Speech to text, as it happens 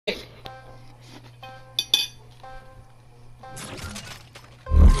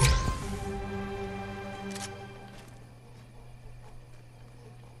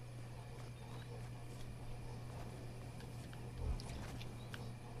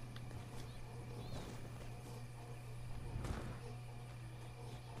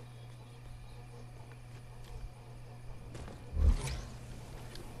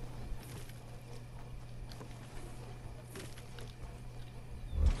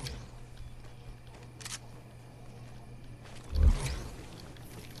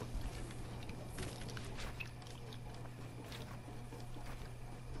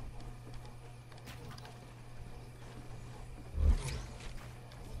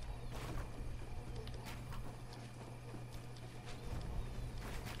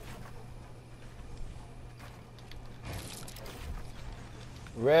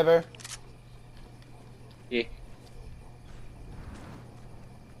River. Yeah.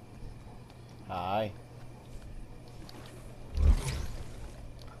 Hi.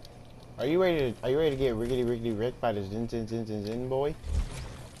 Are you ready to get riggedy wrecked by the Zin boy?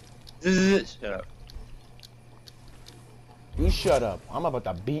 Shut up. You shut up. I'm about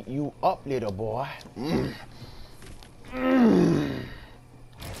to beat you up, little boy.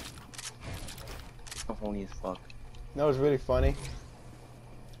 Horny as fuck. No, it's really funny.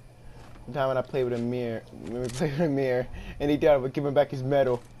 The time when I played with Amir, and he thought I would give him back his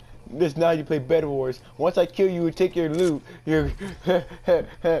medal. This now you play Bed Wars. Once I kill you and take your loot, you're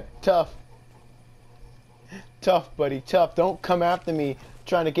tough. Tough, buddy, tough. Don't come after me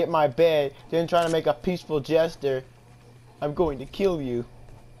trying to get my bed, then trying to make a peaceful gesture. I'm going to kill you.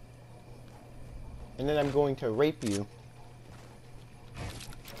 And then I'm going to rape you.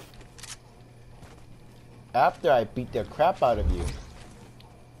 After I beat the crap out of you.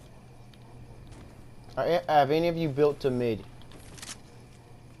 Have any of you built to mid?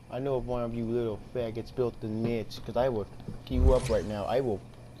 I know if one of you little faggots built the niche, because I will fuck you up right now. I will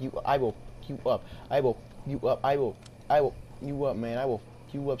you up. I will you up. I will you up, man. I will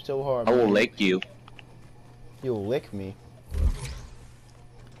fuck you up so hard. I will man. lick you. You'll lick me.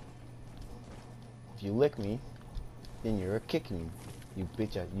 If you lick me, then you're kicking me. You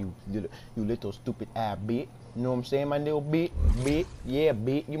bitch, you little stupid ass bitch. You know what I'm saying, my little bitch? Yeah,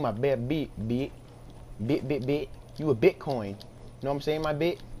 bitch. You my bad bitch, bitch. Bitch. You a Bitcoin. You know what I'm saying, my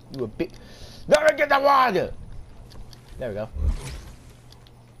bitch? You a bit. Let me get the water! There we go.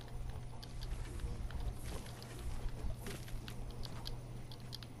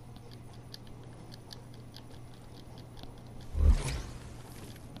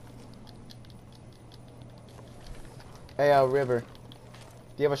 Hey, River. Do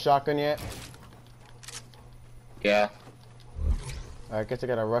you have a shotgun yet? Yeah. Alright, guess I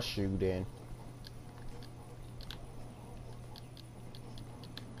gotta rush you then.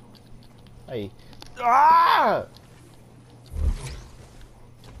 Hey. Ah!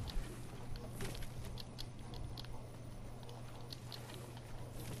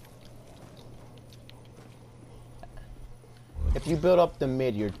 If you build up the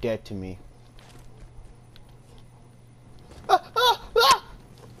mid, you're dead to me.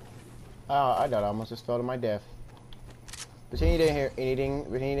 Oh, I thought I almost just fell to my death. Pretend you didn't hear anything.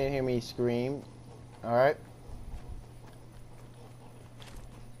 Pretend you didn't hear me scream. Alright?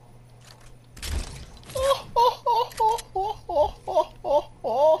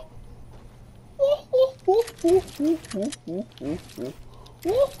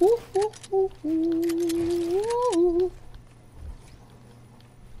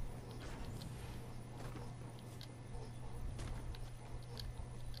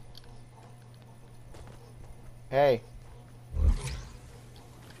 Hey.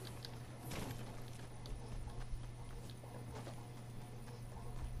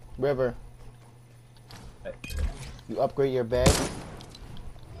 River. You upgrade your bed?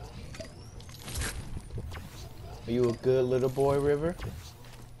 Are you a good little boy, River?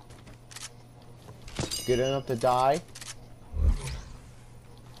 Good enough to die?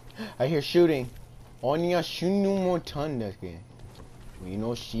 I hear shooting. Onya shunu mo tandake. We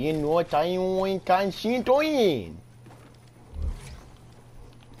know she no time can she doing.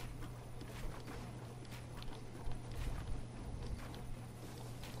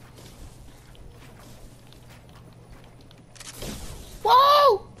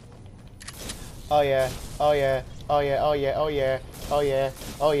 Whoa! Oh yeah, oh yeah, oh yeah, oh yeah, oh yeah, oh yeah,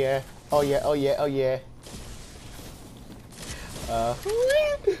 oh yeah, oh yeah, oh yeah, oh yeah.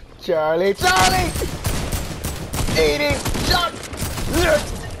 Charlie! Eating chocolate!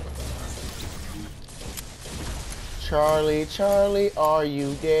 Charlie, are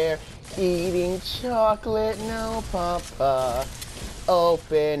you there? Eating chocolate? No, Papa.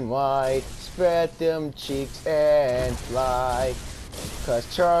 Open wide, spread them cheeks and fly.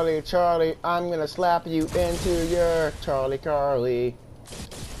 Cause Charlie, I'm gonna slap you into your Charlie Carly.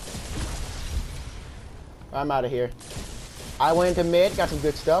 I'm out of here. I went to mid, got some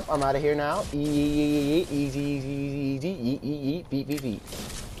good stuff. I'm out of here now. Easy. Beat.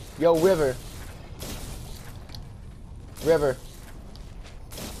 Yo, River.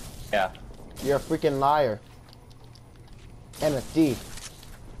 Yeah. You're a freaking liar. And a thief.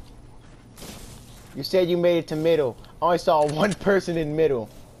 You said you made it to middle. I only saw one person in middle.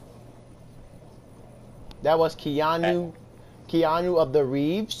 That was Keanu of the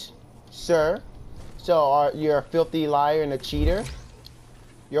Reeves, sir. So you're a filthy liar and a cheater.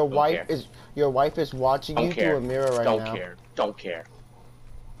 Your wife is watching you through a mirror right now. Don't care.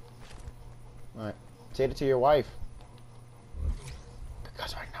 All right, say it to your wife.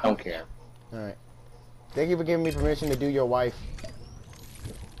 Cause right now. Don't care. Alright. Thank you for giving me permission to do your wife.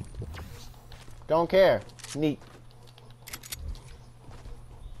 Don't care. Neat.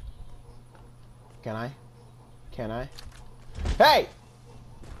 Can I? Can I? Hey!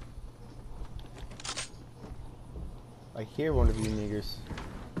 I hear one of you niggers.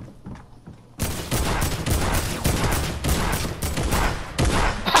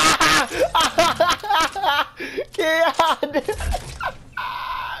 Keanu!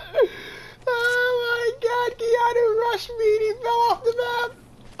 Oh my god, Keanu rushed me and he fell off the map!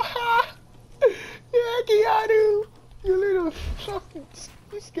 Yeah, Keanu! You little fucking...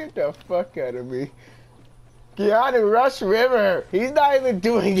 You scared the fuck out of me. Keanu rushed River! He's not even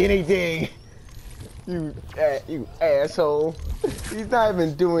doing anything! You asshole. He's not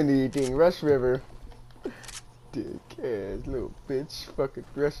even doing anything. Rush River. Dick ass little bitch fucking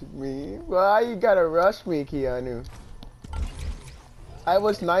rushing me. Why you gotta rush me, Keanu? I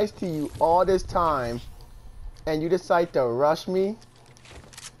was nice to you all this time and you decide to rush me?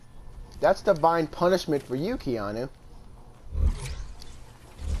 That's divine punishment for you, Keanu.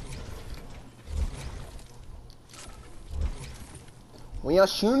 When you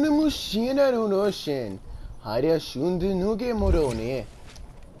shundu mushina runoshin, haria shundu nuge morone.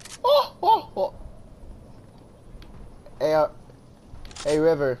 Oh, oh, oh. Hey, hey,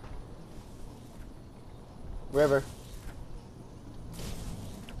 River. River.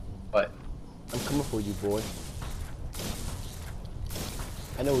 What? I'm coming for you, boy.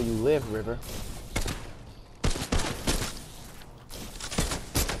 I know where you live, River.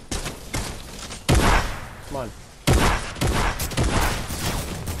 Come on.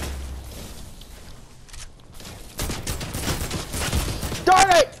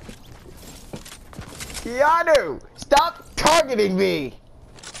 Darn it! Keanu! Stop targeting me!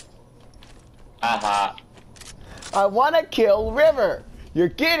 Haha. I want to kill River. You're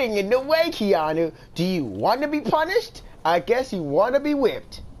getting in the way, Keanu. Do you want to be punished? I guess you want to be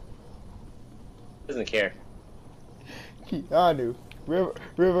whipped. Doesn't care. Keanu. River,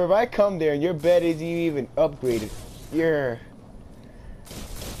 if I come there and your bed isn't even upgraded, you're...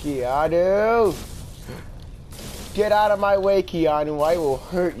 Keanu! Get out of my way, Keanu. I will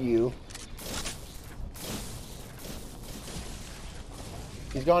hurt you.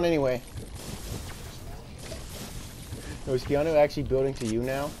 He's gone anyway. Oh, is Keanu actually building to you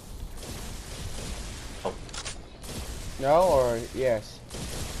now? Oh. No, or yes?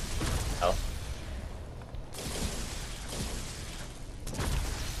 Oh.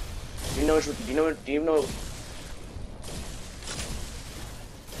 Do you know? Do you know?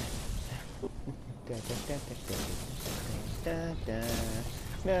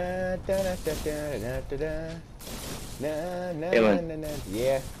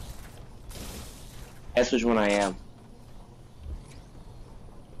 Yeah. Guess which one I am.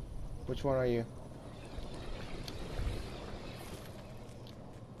 Which one are you?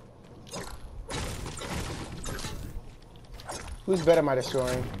 Whose bed am I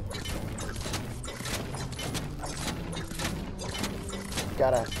destroying?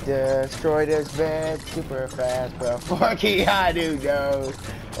 Gotta destroy this bed super fast before Keanu goes.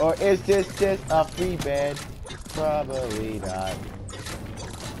 Or is this just a free bed? Probably not.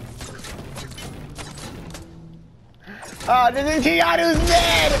 Oh, this is Keanu's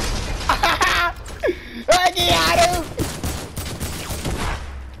bed! Hi, Keanu!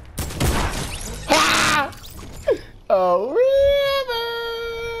 Ha! Oh, River!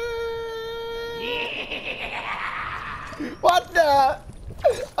 What the?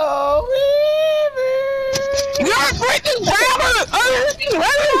 Oh, River! You're freaking drama! Why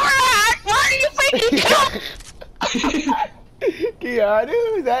are you freaking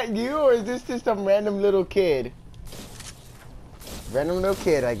Keanu, is that you or is this just some random little kid? Random little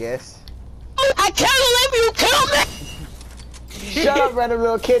kid, I guess. I can't let you kill me! Shut up, random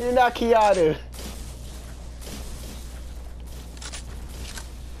little kid. You're not Keanu.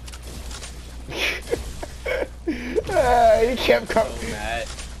 He kept coming. Matt.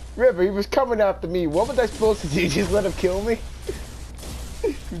 River, he was coming after me. What was I supposed to do? Just let him kill me?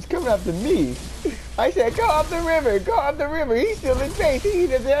 He was coming after me. I said, go up the river. Go up the river. He's still in base. He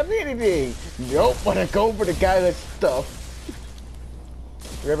doesn't have anything. Nope. Wanna go for the guy with stuff.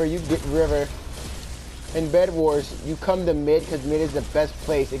 River, you get River. In Bed Wars, you come to mid because mid is the best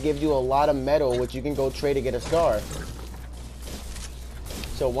place. It gives you a lot of metal, which you can go trade to get a star.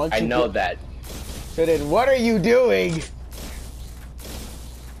 So once I you know that. So then, what are you doing?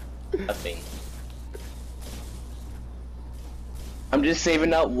 Nothing. I'm just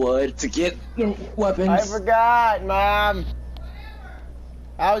saving up wood to get weapons. I forgot, Mom.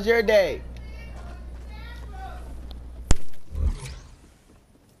 How's your day?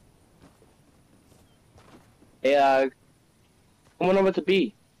 Hey, come on over to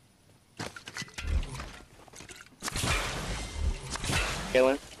B.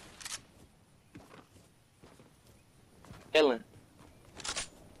 Kaylin. Kaylin.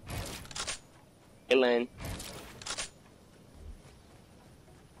 Kaylin.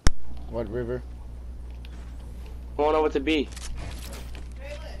 What, River? Come on over to B.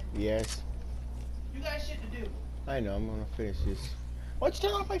 Yes. You got shit to do. I know, I'm gonna finish this. What's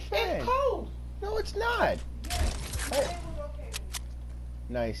turn off my fan? It's cold. No, it's not. Okay.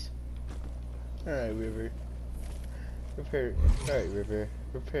 Nice. Alright, River. Prepare. Alright, River.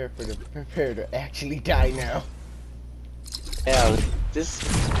 Prepare to actually die now. Yeah, just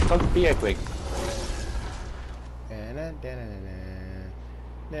come to B real quick.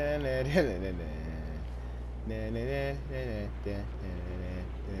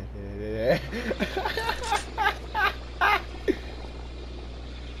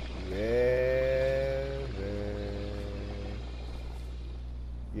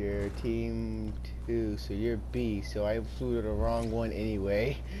 You're team 2, so you're B, so I flew to the wrong one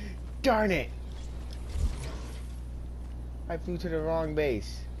anyway. Darn it! I flew to the wrong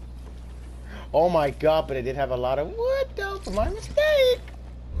base. Oh my god, but I did have a lot of wood though for my mistake!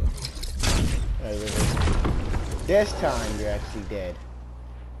 This time you're actually dead.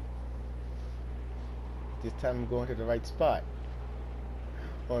 This time I'm going to the right spot.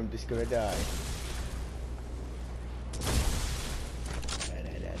 Or I'm just gonna die.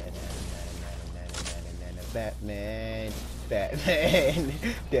 Batman, Batman,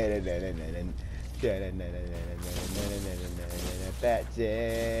 Batman,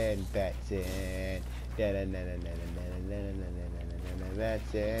 Batman, Batman.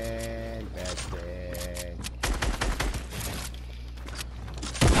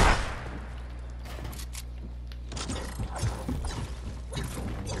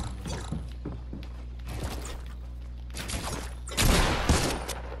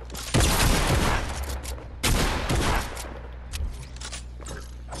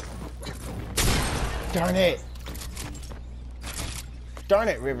 Darn it! Darn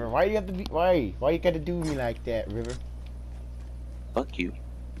it, River. Why you have to be? Why? Why you gotta do me like that, River? Fuck you.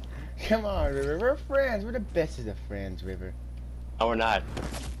 Come on, River. We're friends. We're the bestest of friends, River. No, we're not.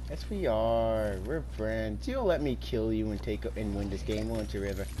 Yes, we are. We're friends. You'll let me kill you and take up and win this game, won't you,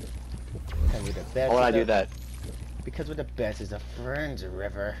 River? Because we're the best. Why would I do that? Because we're the bestest of friends,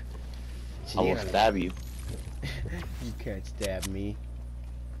 River. I will stab you. You can't stab me.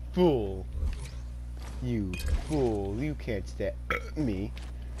 Fool. You fool. You can't stab me.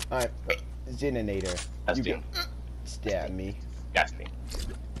 I'm Xenonator. You Disgusting. can stab me. Disgusting.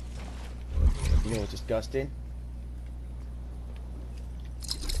 You know what's disgusting?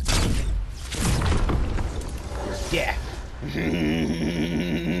 Yeah.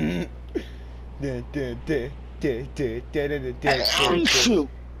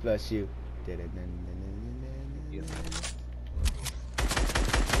 Bless you.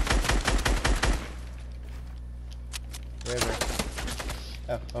 River.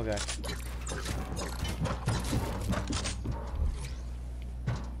 Oh, okay.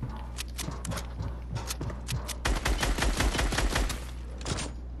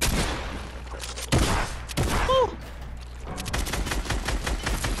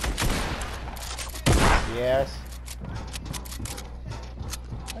 Yes.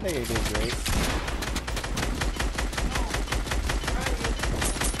 I think it did great.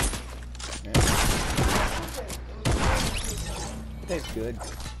 Yeah. That's good.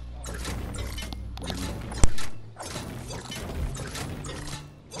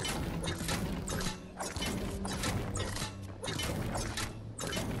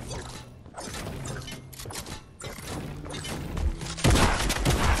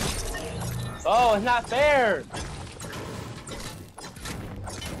 Oh, it's not fair!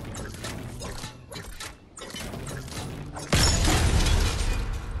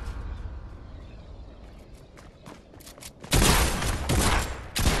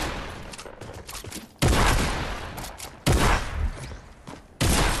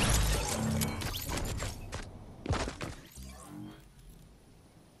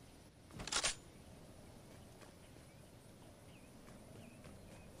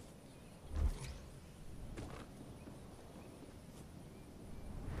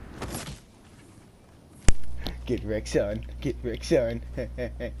 Get wrecked, son. Get wrecked, son.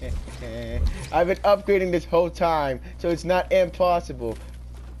 I've been upgrading this whole time, so it's not impossible.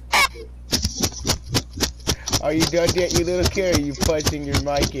 Are you done yet, you little kid? Are you punching your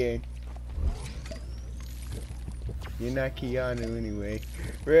mic in? You're not Keanu anyway.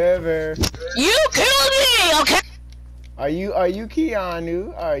 River. You killed me, okay? Are you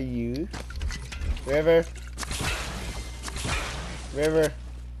Keanu? Are you? River. River.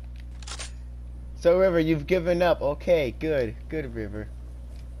 So River, you've given up. Okay, good, good River.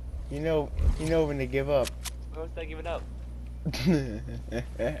 You know when to give up. What's that giving up?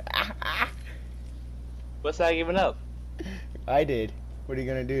 What's that giving up? I did. What are you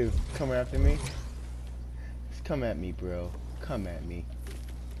gonna do? Come after me? Just come at me, bro. Come at me.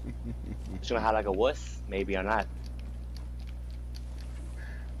 Just gonna hide like a wuss? Maybe or not.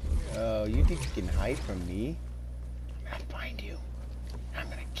 Oh, you think you can hide from me? I'm gonna find you. I'm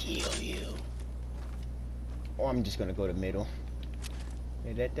gonna kill you. Or I'm just gonna go to middle.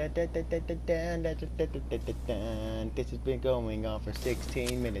 This has been going on for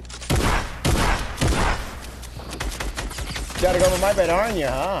 16 minutes. Gotta go to my bed, aren't you,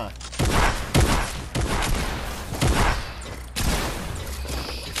 huh?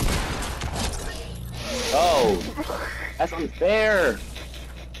 Oh, that's unfair.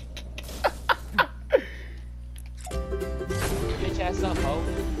 Bitch ass up, ho.